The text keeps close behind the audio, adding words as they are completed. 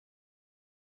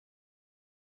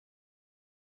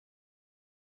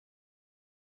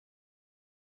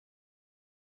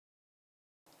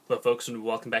Hello folks, and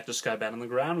welcome back to Skybound on the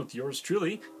Ground with yours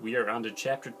truly. We are on to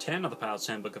Chapter 10 of the Pilot's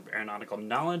Handbook of Aeronautical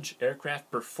Knowledge, Aircraft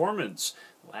Performance.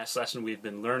 Last lesson we've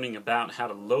been learning about how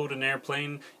to load an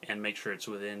airplane and make sure it's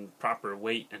within proper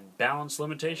weight and balance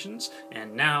limitations,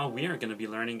 and now we are going to be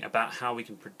learning about how we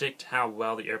can predict how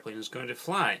well the airplane is going to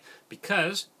fly,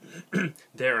 because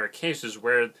there are cases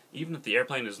where even if the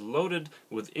airplane is loaded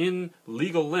within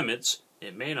legal limits,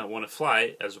 it may not want to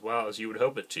fly as well as you would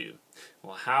hope it to.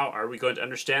 Well, how are we going to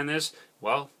understand this?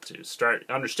 Well, to start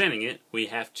understanding it, we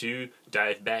have to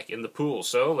dive back in the pool.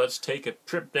 So let's take a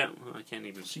trip down. Oh, I can't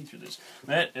even see through this.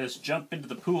 Let us jump into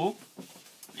the pool.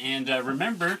 And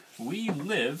remember, we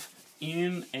live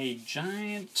in a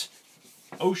giant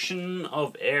ocean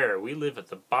of air. We live at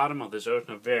the bottom of this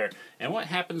ocean of air. And what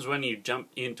happens when you jump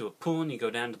into a pool and you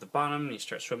go down to the bottom and you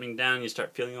start swimming down, you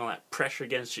start feeling all that pressure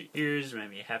against your ears,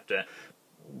 maybe you have to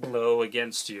blow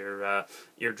against your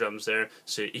eardrums there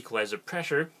to equalize the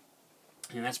pressure,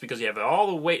 and that's because you have all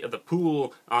the weight of the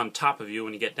pool on top of you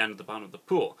when you get down to the bottom of the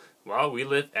pool. Well, we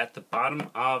live at the bottom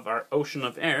of our ocean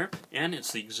of air, and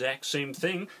it's the exact same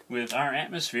thing with our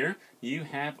atmosphere. You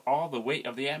have all the weight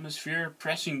of the atmosphere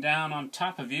pressing down on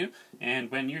top of you, and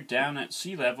when you're down at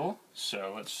sea level,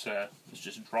 so let's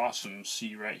just draw some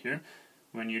sea right here.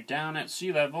 When you're down at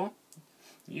sea level,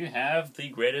 you have the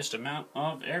greatest amount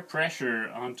of air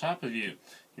pressure on top of you.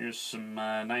 Here's some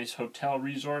nice hotel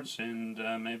resorts and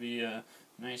maybe a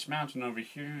nice mountain over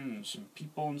here and some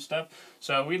people and stuff.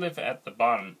 So we live at the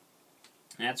bottom.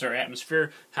 That's our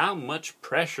atmosphere. How much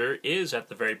pressure is at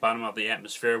the very bottom of the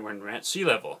atmosphere when we're at sea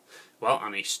level? Well,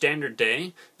 on a standard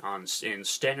day, in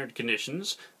standard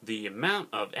conditions, the amount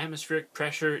of atmospheric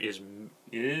pressure is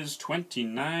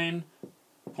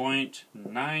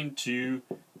 29.92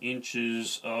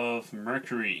 inches of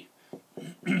mercury.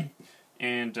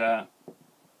 And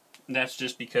that's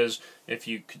just because if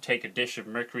you could take a dish of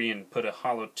mercury and put a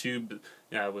hollow tube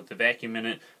with the vacuum in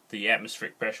it, the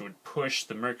atmospheric pressure would push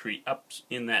the mercury up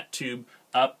in that tube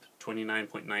up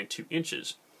 29.92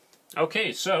 inches.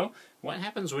 Okay, so what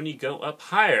happens when you go up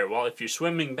higher? Well, if you're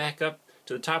swimming back up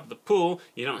to the top of the pool,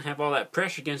 you don't have all that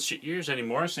pressure against your ears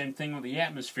anymore. Same thing with the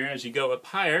atmosphere. As you go up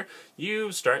higher,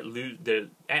 the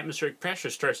atmospheric pressure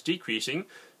starts decreasing,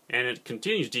 and it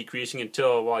continues decreasing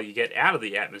until, well, you get out of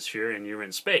the atmosphere and you're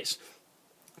in space.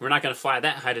 We're not going to fly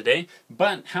that high today,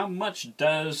 but how much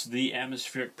does the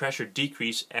atmospheric pressure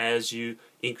decrease as you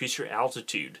increase your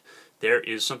altitude? There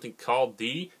is something called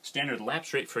the standard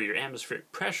lapse rate for your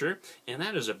atmospheric pressure, and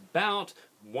that is about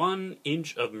 1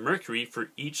 inch of mercury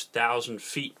for each 1,000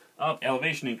 feet of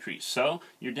elevation increase. So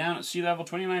you're down at sea level,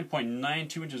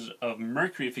 29.92 inches of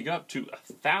mercury. If you go up to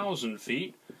 1,000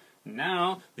 feet,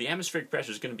 now the atmospheric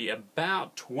pressure is going to be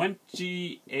about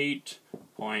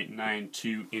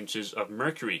 28.92 inches of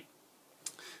mercury.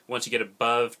 Once you get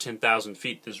above 10,000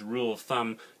 feet, this rule of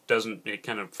thumb it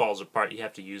kind of falls apart. You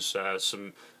have to use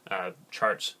some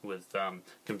charts with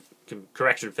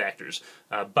correction factors.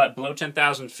 But below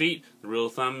 10,000 feet, the rule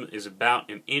of thumb is about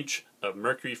 1 inch of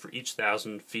mercury for each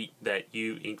 1,000 feet that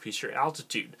you increase your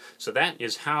altitude. So that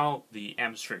is how the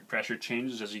atmospheric pressure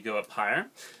changes as you go up higher.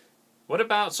 What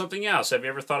about something else? Have you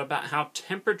ever thought about how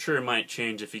temperature might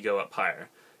change if you go up higher?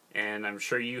 And I'm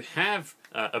sure you have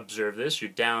observed this. You're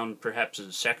down perhaps in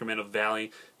the Sacramento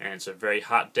Valley and it's a very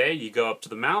hot day. You go up to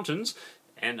the mountains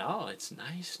and oh, it's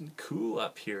nice and cool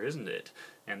up here, isn't it?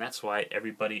 And that's why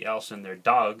everybody else and their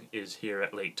dog is here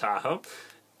at Lake Tahoe,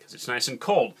 because it's nice and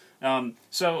cold.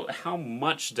 So how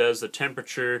much does the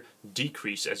temperature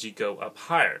decrease as you go up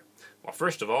higher? Well,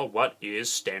 first of all, what is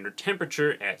standard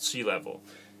temperature at sea level?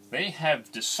 They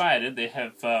have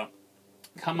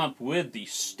come up with the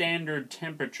standard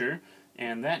temperature,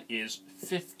 and that is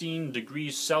 15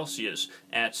 degrees Celsius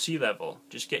at sea level.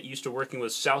 Just get used to working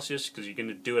with Celsius because you're going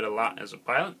to do it a lot as a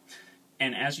pilot.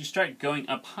 And as you start going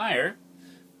up higher,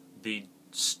 the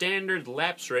standard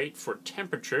lapse rate for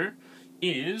temperature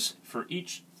is, for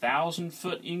each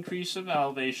 1,000-foot increase of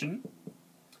elevation,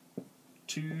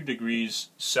 2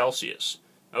 degrees Celsius.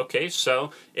 Okay,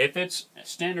 so if it's a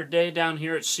standard day down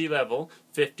here at sea level,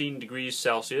 15 degrees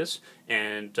Celsius,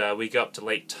 and we go up to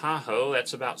Lake Tahoe,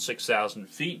 that's about 6,000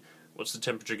 feet. What's the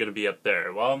temperature going to be up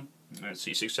there? Well, let's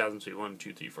see, 6,000 feet, 1,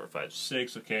 2, 3, 4, 5,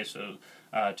 6. Okay, so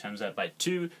times that by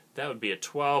 2, that would be a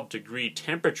 12-degree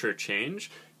temperature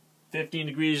change. 15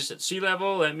 degrees at sea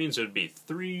level, that means it would be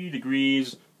 3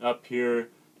 degrees up here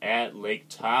at Lake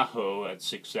Tahoe at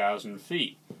 6,000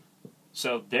 feet.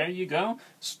 So there you go.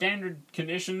 Standard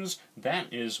conditions,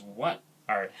 that is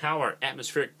how our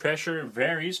atmospheric pressure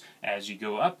varies as you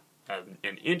go up 1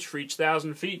 inch for each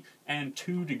 1,000 feet and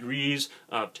 2 degrees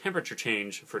of temperature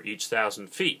change for each 1,000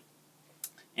 feet.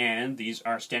 and these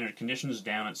are standard conditions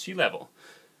down at sea level.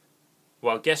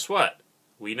 Well, guess what?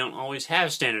 We don't always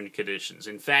have standard conditions.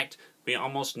 In fact, we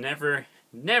almost never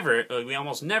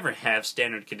have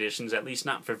standard conditions, at least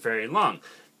not for very long.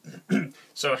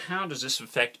 So how does this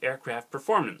affect aircraft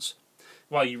performance?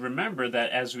 Well, you remember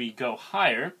that as we go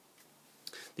higher,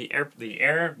 the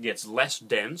air gets less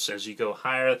dense. As you go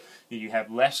higher, you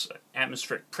have less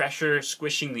atmospheric pressure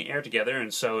squishing the air together,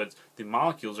 and so the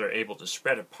molecules are able to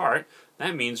spread apart.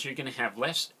 That means you're going to have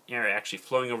less air actually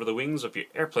flowing over the wings of your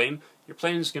airplane. Your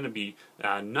plane is going to be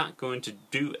not going to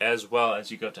do as well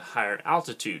as you go to higher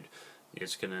altitude.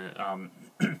 It's going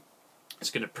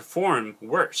to perform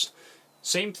worse.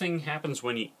 Same thing happens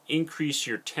when you increase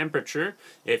your temperature.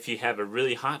 If you have a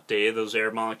really hot day, those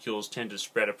air molecules tend to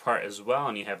spread apart as well,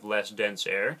 and you have less dense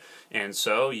air, and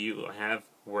so you have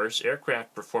worse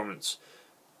aircraft performance.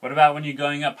 What about when you're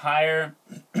going up higher?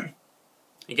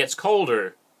 It gets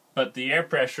colder, but the air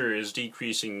pressure is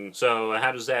decreasing, so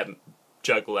how does that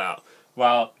juggle out?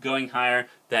 Well, going higher,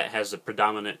 that has the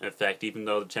predominant effect. Even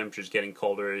though the temperature is getting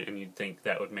colder and you'd think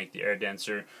that would make the air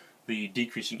denser, the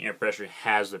decreasing air pressure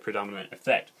has the predominant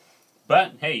effect.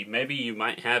 But hey, maybe you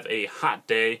might have a hot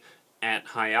day at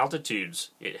high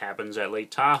altitudes. It happens at Lake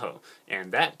Tahoe,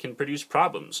 and that can produce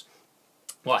problems.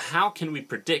 Well, how can we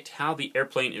predict how the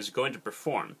airplane is going to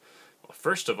perform? Well,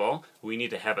 first of all, we need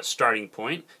to have a starting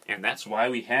point, and that's why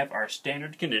we have our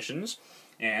standard conditions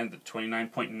and the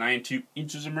 29.92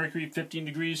 inches of mercury, 15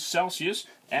 degrees Celsius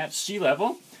at sea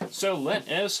level. So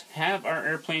let us have our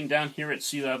airplane down here at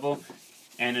sea level.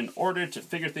 And in order to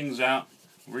figure things out,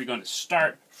 we're going to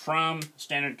start from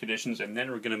standard conditions, and then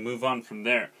we're going to move on from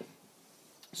there.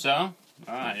 So,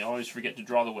 I always forget to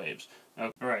draw the waves.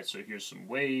 Alright, so here's some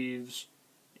waves,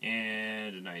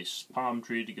 and a nice palm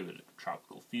tree to give it a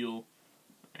tropical feel.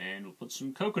 And we'll put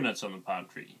some coconuts on the palm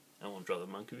tree. I won't draw the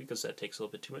monkey because that takes a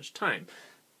little bit too much time.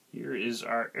 Here is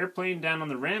our airplane down on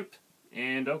the ramp.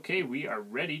 And okay, we are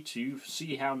ready to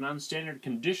see how non-standard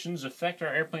conditions affect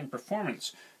our airplane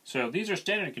performance. So these are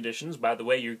standard conditions. By the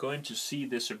way, you're going to see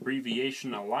this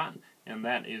abbreviation a lot, and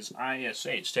that is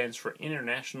ISA. It stands for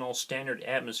International Standard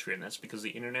Atmosphere, and that's because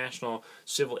the International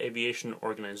Civil Aviation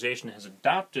Organization has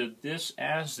adopted this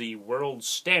as the world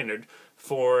standard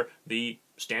for the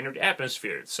standard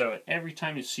atmosphere. So every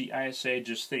time you see ISA,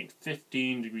 just think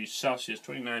 15 degrees Celsius,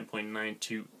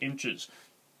 29.92 inches.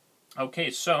 Okay,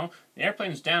 so the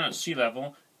airplane's down at sea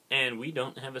level, and we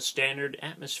don't have a standard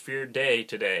atmosphere day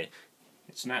today.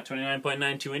 It's not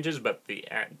 29.92 inches, but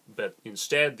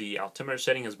instead the altimeter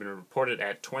setting has been reported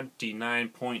at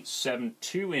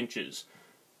 29.72 inches.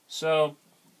 So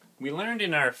we learned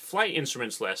in our flight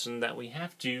instruments lesson that we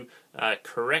have to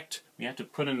put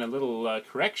in a little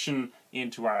correction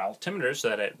into our altimeter so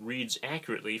that it reads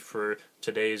accurately for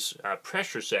today's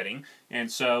pressure setting. And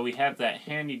so we have that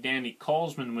handy-dandy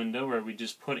Colesman window where we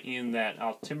just put in that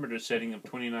altimeter setting of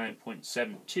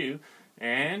 29.72,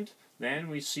 and then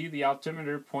we see the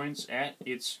altimeter points at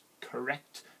its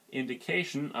correct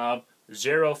indication of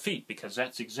 0 feet, because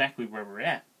that's exactly where we're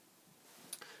at.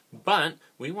 But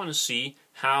we want to see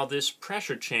how this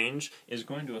pressure change is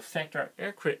going to affect our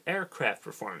aircraft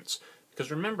performance. Because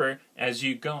remember, as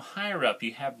you go higher up,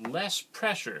 you have less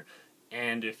pressure.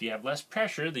 And if you have less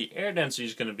pressure, the air density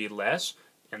is going to be less,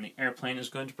 and the airplane is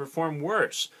going to perform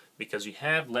worse. Because you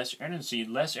have less air density.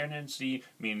 Less air density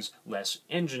means less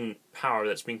engine power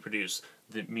that's being produced.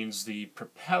 That means the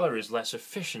propeller is less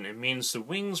efficient. It means the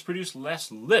wings produce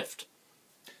less lift.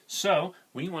 So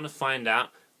we want to find out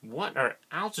what our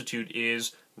altitude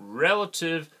is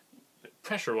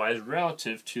pressure-wise,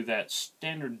 relative to that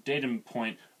standard datum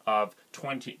point of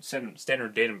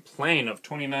standard datum plane of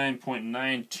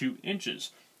 29.92 inches.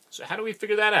 So how do we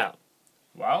figure that out?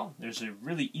 Well, there's a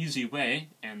really easy way,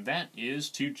 and that is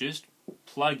to just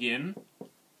plug in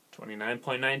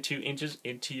 29.92 inches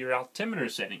into your altimeter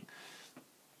setting.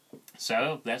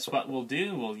 So that's what we'll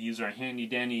do. We'll use our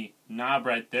handy-dandy knob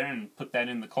right there and put that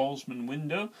in the Colesman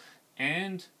window.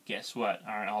 And guess what?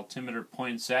 Our altimeter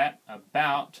points at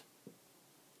about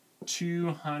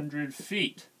 200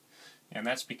 feet. And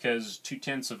that's because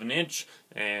 2/10 of an inch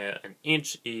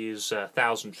is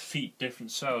 1,000 feet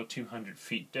difference, so 200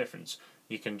 feet difference.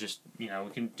 You can just, we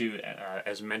can do it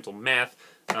as mental math.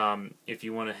 If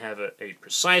you want to have a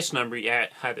precise number, you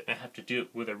have to do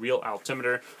it with a real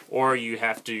altimeter, or you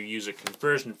have to use a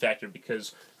conversion factor,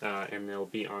 because, and it'll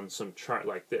be on some chart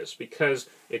like this, because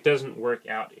it doesn't work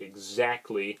out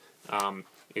exactly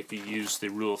if you use the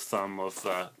rule of thumb of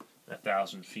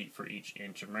 1,000 feet for each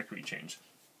inch of mercury change.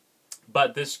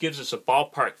 But this gives us a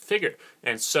ballpark figure.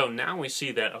 And so now we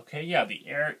see that, okay, yeah, the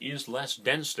air is less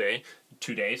dense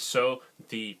today, so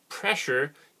the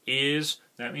pressure is,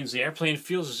 that means the airplane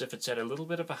feels as if it's at a little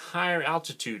bit of a higher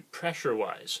altitude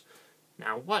pressure-wise.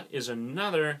 Now, what is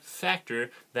another factor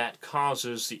that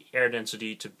causes the air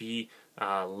density to be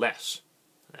less?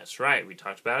 That's right, we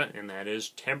talked about it, and that is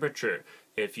temperature.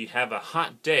 If you have a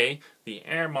hot day, the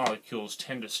air molecules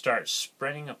tend to start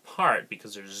spreading apart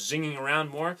because they're zinging around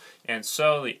more, and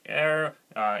so the air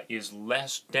is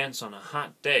less dense on a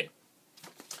hot day.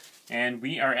 And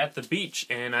we are at the beach,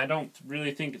 and I don't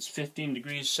really think it's 15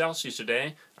 degrees Celsius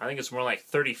today. I think it's more like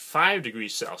 35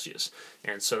 degrees Celsius.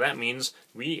 And so that means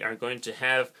we are going to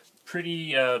have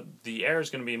the air is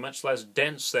going to be much less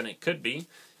dense than it could be,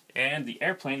 and the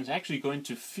airplane is actually going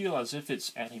to feel as if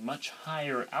it's at a much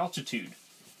higher altitude.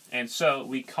 And so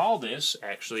we call this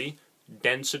actually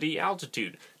density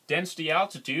altitude. Density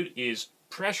altitude is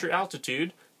pressure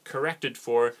altitude corrected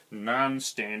for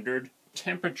non-standard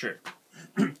temperature.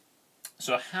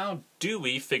 So how do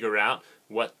we figure out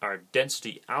what our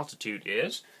density altitude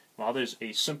is? Well, there's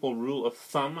a simple rule of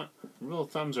thumb. Rule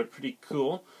of thumbs are pretty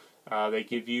cool. They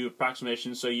give you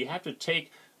approximations. So you have to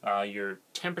take your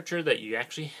temperature that you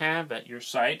actually have at your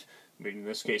site, in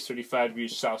this case 35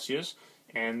 degrees Celsius,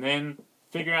 and then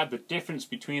figure out the difference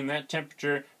between that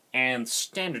temperature and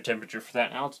standard temperature for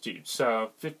that altitude.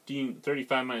 So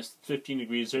 35 minus 15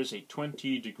 degrees, there's a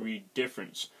 20 degree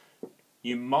difference.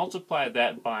 You multiply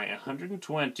that by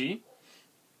 120,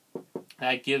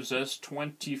 that gives us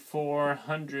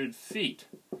 2,400 feet.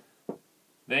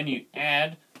 Then you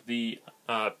add the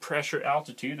pressure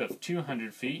altitude of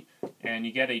 200 feet, and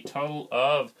you get a total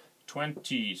of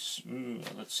 20.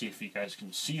 Let's see if you guys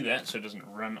can see that so it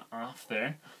doesn't run off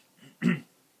there.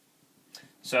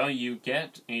 So you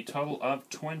get a total of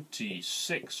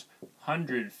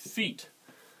 2,600 feet.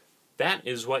 That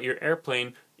is what your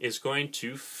airplane is going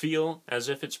to feel as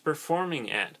if it's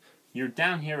performing at. You're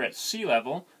down here at sea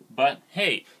level, but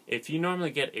hey, if you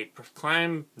normally get a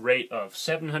climb rate of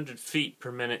 700 feet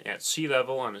per minute at sea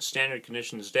level on a standard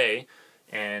conditions day,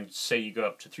 and say you go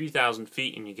up to 3,000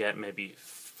 feet and you get maybe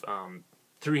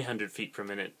 300 feet per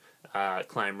minute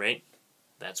climb rate,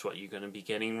 that's what you're going to be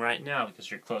getting right now because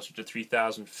you're closer to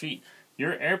 3,000 feet.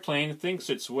 Your airplane thinks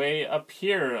it's way up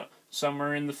here,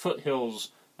 somewhere in the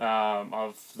foothills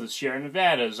of the Sierra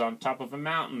Nevadas on top of a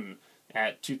mountain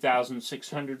at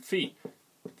 2,600 feet.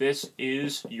 This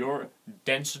is your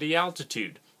density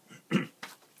altitude.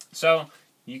 So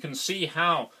you can see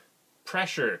how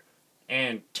pressure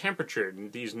and temperature,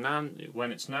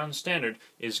 when it's non-standard,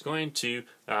 is going to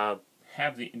have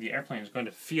the airplane is going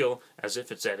to feel as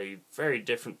if it's at a very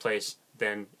different place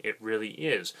than it really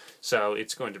is. So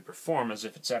it's going to perform as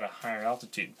if it's at a higher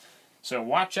altitude. So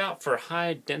watch out for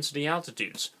high density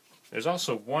altitudes. There's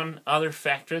also one other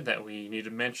factor that we need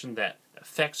to mention that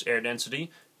affects air density,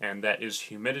 and that is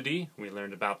humidity. We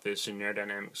learned about this in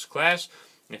aerodynamics class.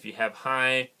 If you have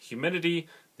high humidity,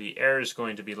 the air is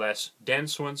going to be less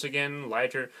dense once again,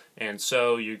 lighter, and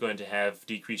so you're going to have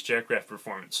decreased aircraft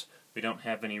performance. We don't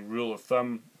have any rule of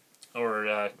thumb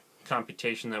or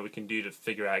computation that we can do to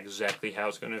figure out exactly how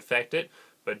it's going to affect it,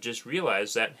 but just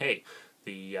realize that, hey,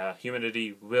 the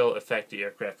humidity will affect the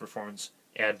aircraft performance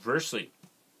adversely.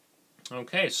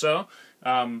 Okay, so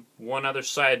one other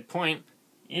side point,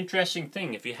 interesting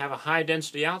thing, if you have a high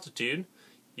density altitude,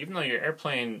 even though your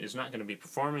airplane is not going to be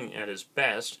performing at its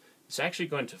best, it's actually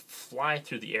going to fly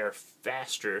through the air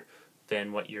faster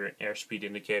than what your airspeed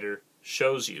indicator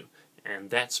shows you.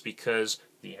 And that's because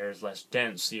the air is less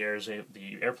dense, the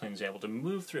airplane is able to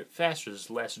move through it faster, there's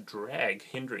less drag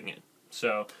hindering it.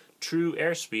 So true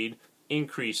airspeed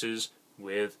increases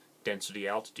with density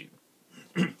altitude.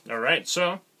 Alright,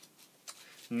 so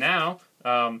now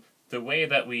the way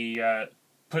that we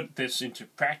put this into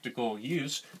practical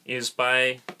use is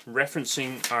by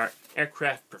referencing our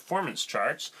aircraft performance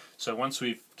charts. So once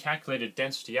we've calculated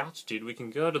density altitude, we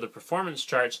can go to the performance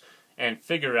charts and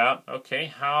figure out, okay,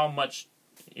 how much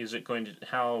is it going to,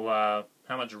 how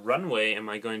much runway am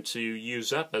I going to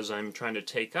use up as I'm trying to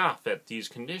take off at these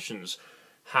conditions?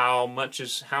 How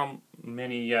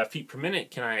many feet per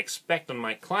minute can I expect on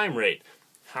my climb rate?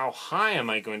 How high am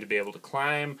I going to be able to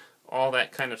climb? All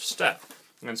that kind of stuff.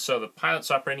 And so the Pilot's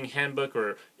Operating Handbook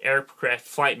or Aircraft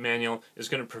Flight Manual is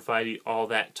going to provide you all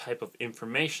that type of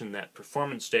information, that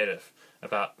performance data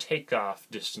about takeoff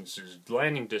distances,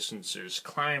 landing distances,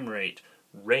 climb rate,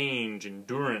 range,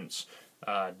 endurance,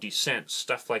 descent,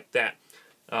 stuff like that.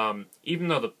 Even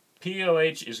though the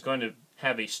POH is going to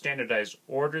have a standardized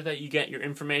order that you get your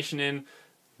information in,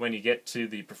 when you get to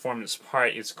the performance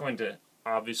part, it's going to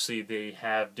obviously they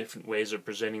have different ways of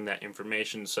presenting that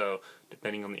information, so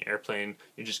depending on the airplane,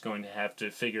 you're just going to have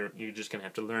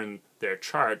to learn their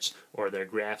charts or their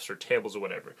graphs or tables or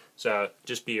whatever. So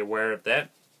just be aware of that.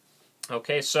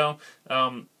 Okay, so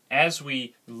as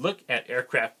we look at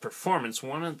aircraft performance,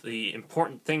 one of the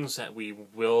important things that we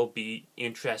will be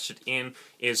interested in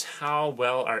is how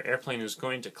well our airplane is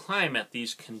going to climb at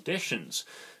these conditions.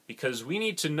 Because we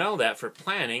need to know that for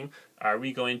planning. Are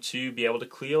we going to be able to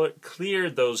clear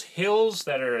those hills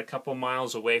that are a couple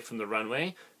miles away from the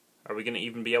runway? Are we going to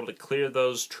even be able to clear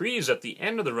those trees at the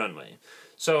end of the runway?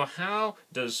 So how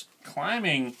does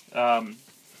climbing,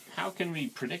 how can we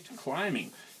predict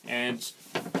climbing? And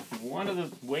one of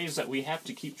the ways that we have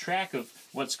to keep track of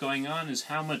what's going on is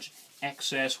how much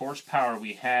excess horsepower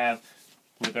we have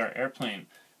with our airplane.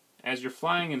 As you're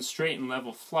flying in straight and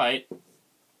level flight,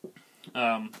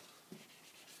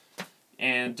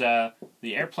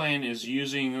 the airplane is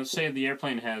using, let's say the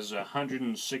airplane has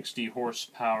 160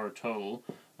 horsepower total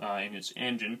in its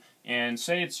engine, and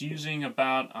say it's using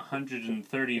about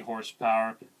 130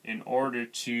 horsepower in order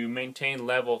to maintain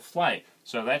level flight.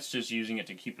 So that's just using it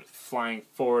to keep it flying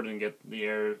forward and get the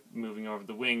air moving over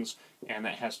the wings, and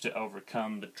that has to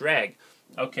overcome the drag.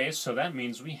 Okay, so that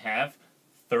means we have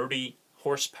 30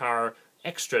 horsepower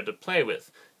extra to play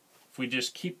with. If we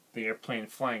just keep the airplane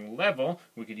flying level,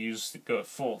 we could go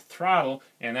full throttle,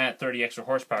 and that 30 extra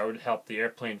horsepower would help the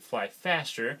airplane fly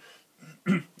faster,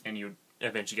 and you would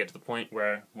eventually get to the point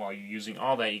where, while you're using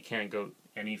all that, you can't go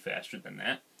any faster than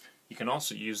that. You can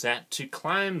also use that to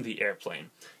climb the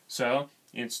airplane. So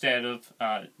instead of,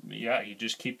 you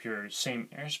just keep your same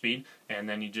airspeed, and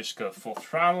then you just go full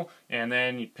throttle, and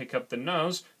then you pick up the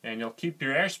nose, and you'll keep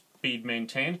your airspeed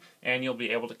maintained, and you'll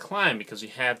be able to climb because you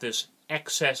have this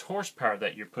excess horsepower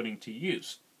that you're putting to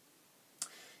use.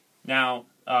 Now,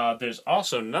 there's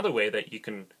also another way that you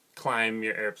can climb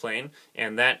your airplane,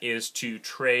 and that is to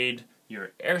trade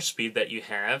your airspeed that you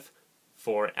have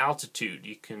for altitude.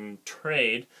 You can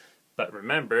trade, but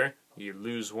remember, you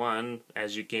lose one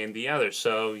as you gain the other.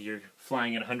 So you're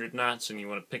flying at 100 knots and you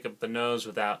want to pick up the nose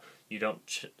without, you don't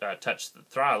touch the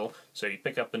throttle, so you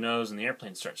pick up the nose and the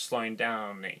airplane starts slowing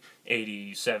down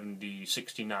 80, 70,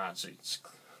 60 knots. It's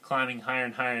climbing higher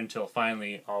and higher until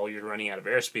finally you're running out of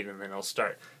airspeed, and then it'll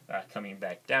start coming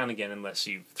back down again unless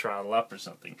you throttle up or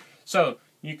something. So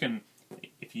you can,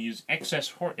 if you use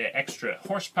extra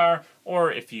horsepower,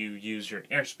 or if you use your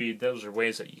airspeed, those are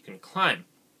ways that you can climb.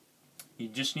 You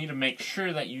just need to make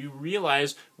sure that you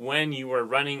realize when you are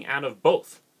running out of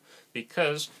both,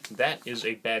 because that is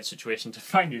a bad situation to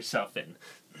find yourself in.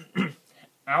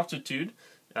 Altitude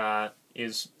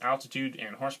is altitude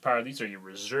and horsepower. These are your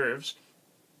reserves.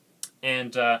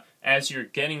 And as you're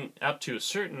getting up to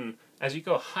as you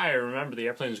go higher, remember the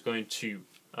airplane is going to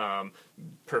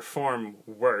perform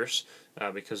worse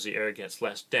because the air gets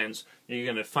less dense. You're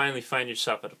going to finally find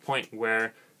yourself at a point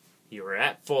where you are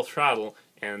at full throttle,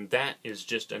 and that is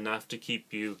just enough to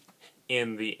keep you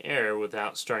in the air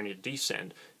without starting to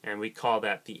descend. And we call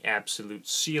that the absolute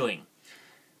ceiling.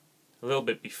 A little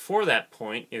bit before that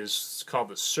point is called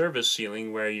the service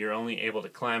ceiling, where you're only able to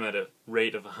climb at a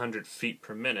rate of 100 feet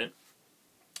per minute.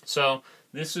 So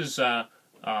this is where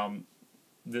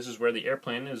the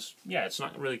airplane is, it's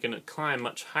not really going to climb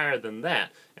much higher than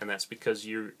that, and that's because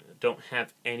you don't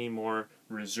have any more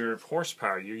reserve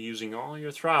horsepower. You're using all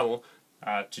your throttle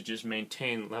to just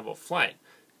maintain level flight.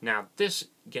 Now this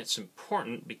gets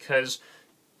important because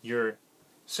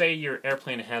say your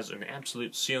airplane has an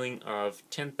absolute ceiling of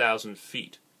 10,000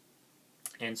 feet,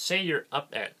 and say you're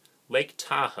up at Lake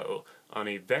Tahoe on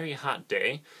a very hot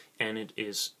day, and it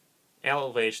is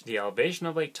the elevation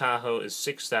of Lake Tahoe is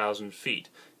 6,000 feet,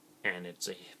 and it's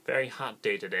a very hot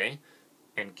day today,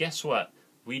 and guess what?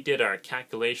 We did our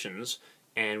calculations,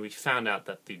 and we found out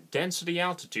that the density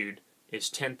altitude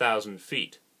is 10,000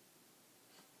 feet.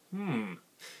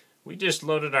 We just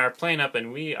loaded our plane up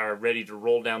and we are ready to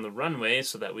roll down the runway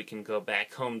so that we can go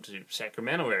back home to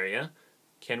Sacramento area.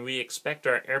 Can we expect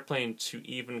our airplane to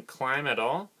even climb at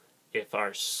all if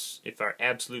our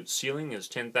absolute ceiling is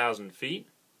 10,000 feet?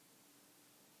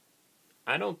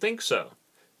 I don't think so.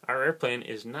 Our airplane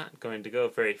is not going to go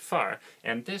very far,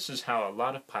 and this is how a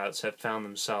lot of pilots have found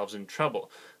themselves in trouble,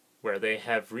 where they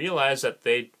have realized that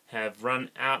they have run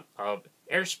out of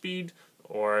airspeed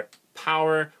or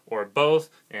power or both,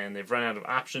 and they've run out of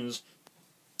options.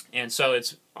 And so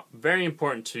it's very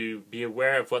important to be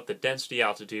aware of what the density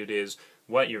altitude is,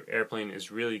 what your airplane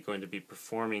is really going to be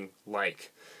performing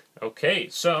like. Okay,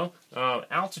 so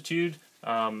altitude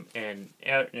and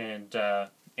air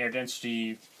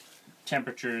density,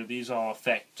 temperature, these all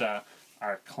affect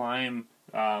our climb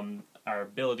our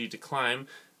ability to climb,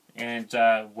 and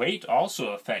weight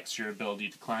also affects your ability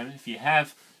to climb. If you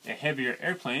have a heavier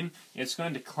airplane, it's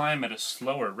going to climb at a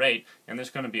slower rate, and there's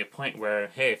going to be a point where,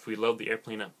 hey, if we load the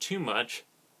airplane up too much,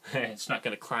 it's not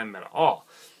going to climb at all.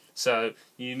 So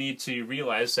you need to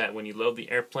realize that when you load the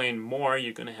airplane more,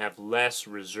 you're going to have less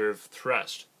reserve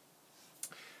thrust.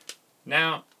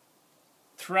 Now,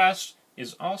 thrust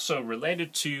is also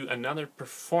related to another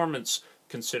performance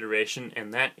consideration,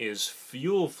 and that is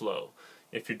fuel flow.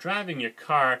 If you're driving your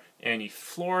car and you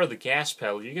floor the gas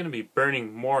pedal, you're going to be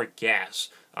burning more gas,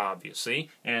 obviously.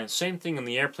 And same thing in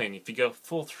the airplane. If you go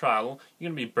full throttle, you're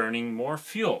going to be burning more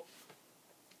fuel.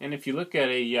 And if you look at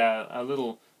a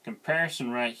little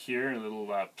comparison right here, a little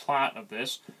plot of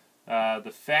this,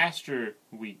 the faster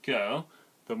we go,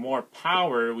 the more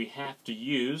power we have to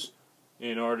use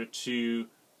in order to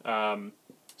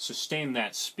sustain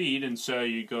that speed. And so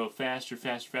you go faster,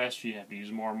 faster, faster, you have to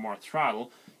use more and more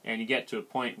throttle, and you get to a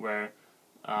point where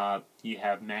you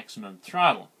have maximum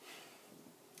throttle,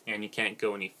 and you can't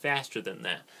go any faster than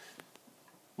that.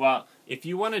 Well, if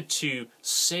you wanted to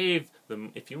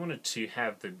if you wanted to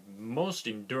have the most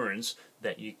endurance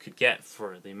that you could get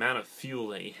for the amount of fuel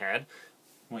that you had,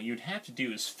 what you'd have to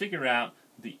do is figure out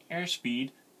the airspeed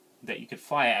that you could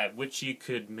fly at which you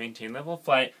could maintain level of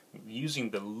flight using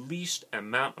the least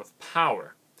amount of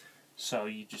power. So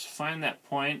you just find that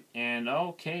point, and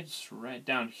okay, it's right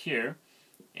down here.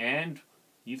 And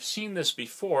you've seen this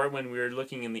before when we were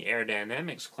looking in the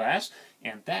aerodynamics class,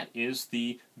 and that is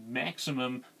the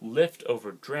maximum lift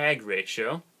over drag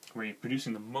ratio, where you're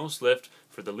producing the most lift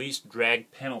for the least drag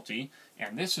penalty,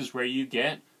 and this is where you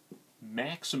get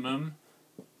maximum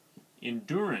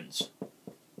endurance.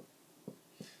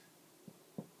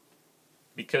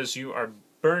 Because you are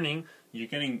burning, you're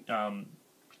getting,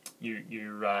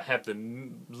 you have the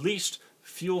least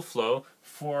fuel flow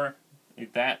for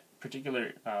that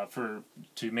particular,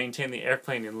 to maintain the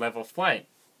airplane in level flight.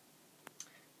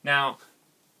 Now,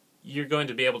 you're going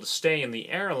to be able to stay in the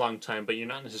air a long time, but you're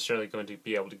not necessarily going to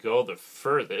be able to go the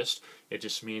furthest. It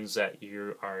just means that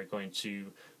you are going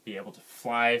to be able to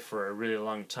fly for a really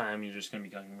long time. You're just going to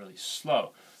be going really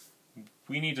slow.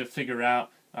 We need to figure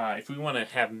out if we want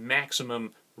to have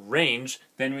maximum range,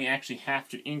 then we actually have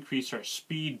to increase our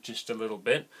speed just a little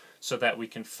bit so that we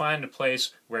can find a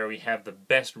place where we have the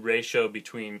best ratio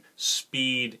between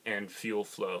speed and fuel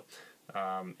flow.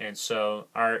 And so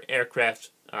our aircraft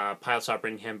Pilot's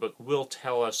Operating Handbook will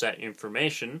tell us that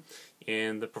information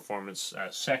in the performance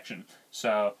section.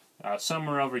 So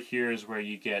somewhere over here is where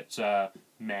you get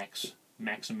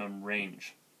maximum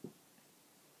range.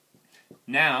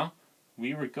 Now,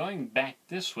 we were going back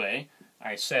this way.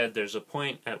 I said there's a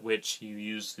point at which you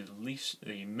use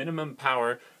the minimum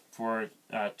power for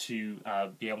to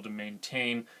be able to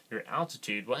maintain your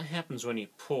altitude. What happens when you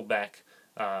pull back?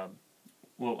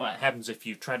 Well, what happens if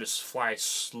you try to fly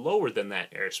slower than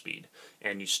that airspeed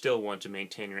and you still want to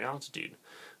maintain your altitude?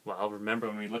 Well, remember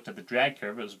when we looked at the drag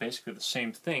curve, it was basically the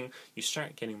same thing. You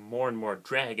start getting more and more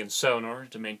drag, and so in order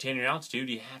to maintain your altitude,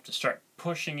 you have to start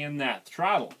pushing in that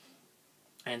throttle.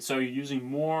 And so you're using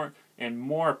more and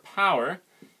more power,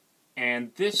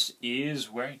 and this is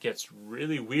where it gets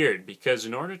really weird, because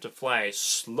in order to fly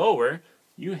slower,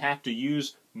 you have to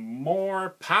use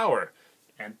more power.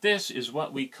 And this is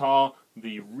what we call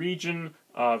the region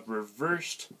of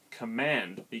reversed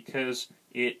command, because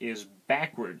it is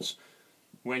backwards.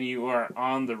 When you are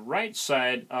on the right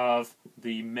side of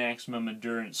the maximum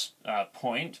endurance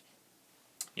point,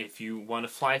 if you want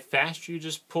to fly faster, you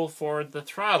just pull forward the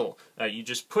throttle. You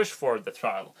just push forward the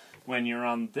throttle. When you're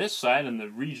on this side, in the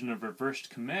region of reversed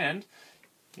command,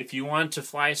 if you want to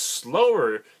fly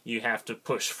slower, you have to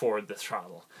push forward the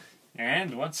throttle.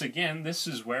 And once again, this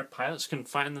is where pilots can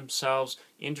find themselves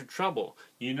into trouble.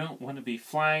 You don't want to be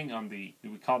flying on we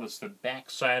call this the back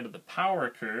side of the power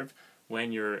curve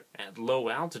when you're at low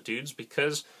altitudes,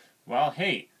 because, well,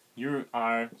 hey,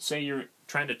 say you're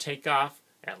trying to take off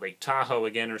at Lake Tahoe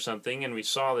again or something, and we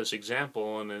saw this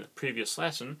example in a previous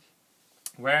lesson,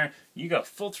 where you go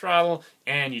full throttle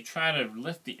and you try to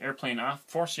lift the airplane off,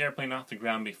 force the airplane off the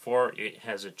ground before it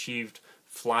has achieved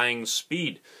flying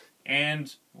speed.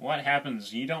 And what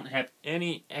happens? You don't have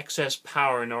any excess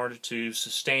power in order to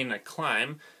sustain a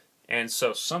climb, and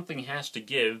so something has to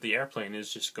give. The airplane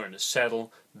is just going to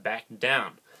settle back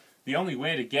down. The only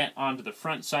way to get onto the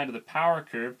front side of the power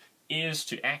curve is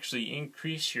to actually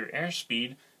increase your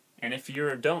airspeed, and if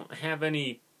you don't have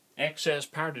any excess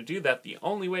power to do that, the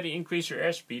only way to increase your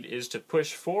airspeed is to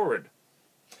push forward.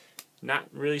 Not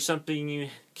really something you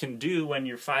can do when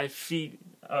you're 5 feet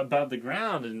above the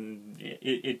ground, and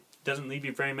it doesn't leave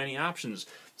you very many options.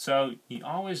 So you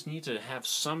always need to have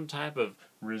some type of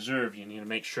reserve. You need to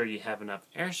make sure you have enough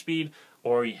airspeed,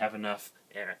 or you have enough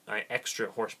extra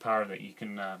horsepower that you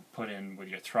can put in with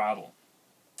your throttle.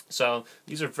 So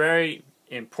these are very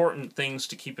important things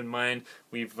to keep in mind.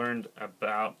 We've learned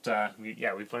about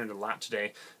we've learned a lot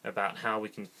today about how we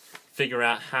can figure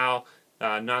out how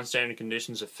non-standard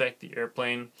conditions affect the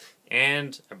airplane,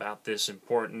 and about this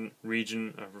important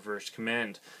region of reverse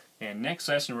command. And next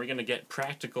lesson we're going to get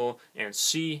practical and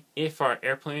see if our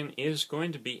airplane is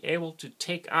going to be able to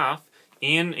take off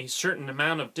in a certain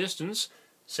amount of distance.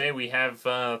 Say we have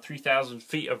 3,000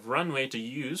 feet of runway to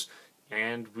use,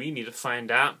 and we need to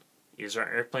find out, is our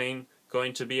airplane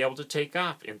going to be able to take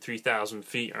off in 3,000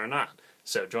 feet or not?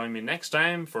 So join me next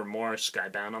time for more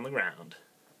Skybound on the Ground.